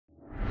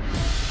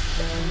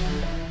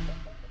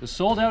The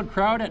sold-out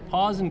crowd at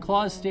Paws and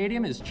Claws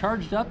Stadium is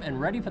charged up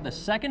and ready for the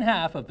second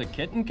half of the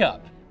Kitten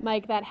Cup.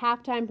 Mike, that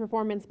halftime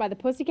performance by the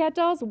Pussycat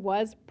Dolls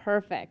was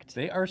perfect.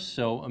 They are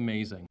so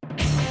amazing.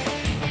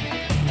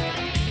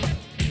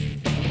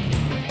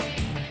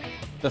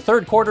 The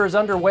third quarter is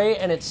underway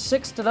and it's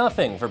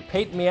 6-0 for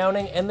Pate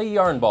Meowning and the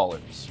Yarn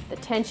Ballers. The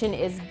tension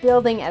is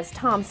building as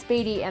Tom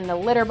Spady and the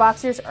Litter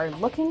Boxers are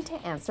looking to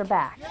answer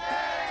back.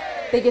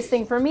 Yay! Biggest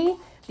thing for me,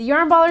 the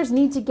Yarn Ballers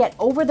need to get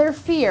over their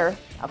fear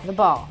of the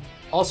ball.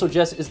 Also,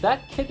 Jess, is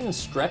that Kitten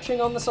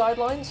stretching on the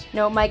sidelines?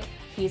 No, Mike,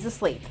 he's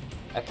asleep.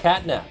 A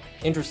cat nap.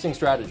 Interesting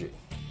strategy.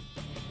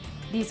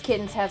 These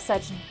kittens have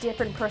such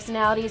different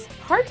personalities,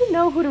 hard to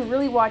know who to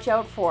really watch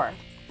out for.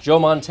 Joe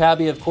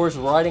Montabi, of course,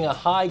 riding a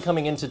high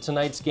coming into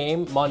tonight's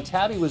game.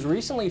 Montabi was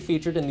recently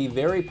featured in the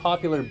very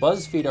popular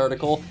BuzzFeed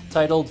article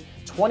titled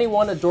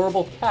 21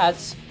 Adorable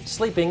Cats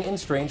Sleeping in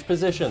Strange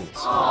Positions.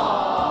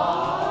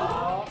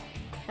 Aww.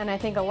 And I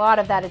think a lot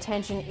of that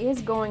attention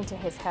is going to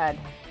his head.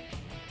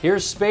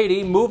 Here's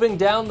Spady moving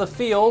down the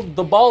field.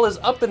 The ball is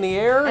up in the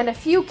air. And a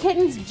few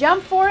kittens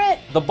jump for it.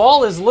 The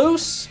ball is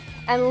loose.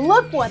 And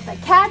look what the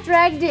cat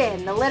dragged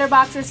in. The Litter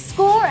Boxers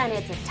score and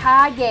it's a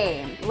tie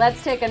game.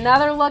 Let's take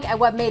another look at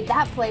what made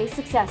that play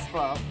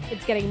successful.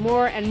 It's getting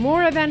more and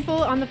more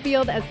eventful on the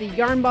field as the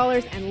Yarn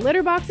Ballers and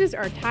Litter Boxers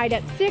are tied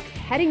at 6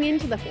 heading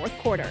into the fourth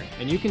quarter.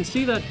 And you can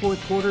see that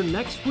fourth quarter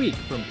next week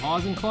from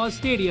Paws and Claws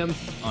Stadium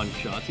on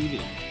Shaw TV.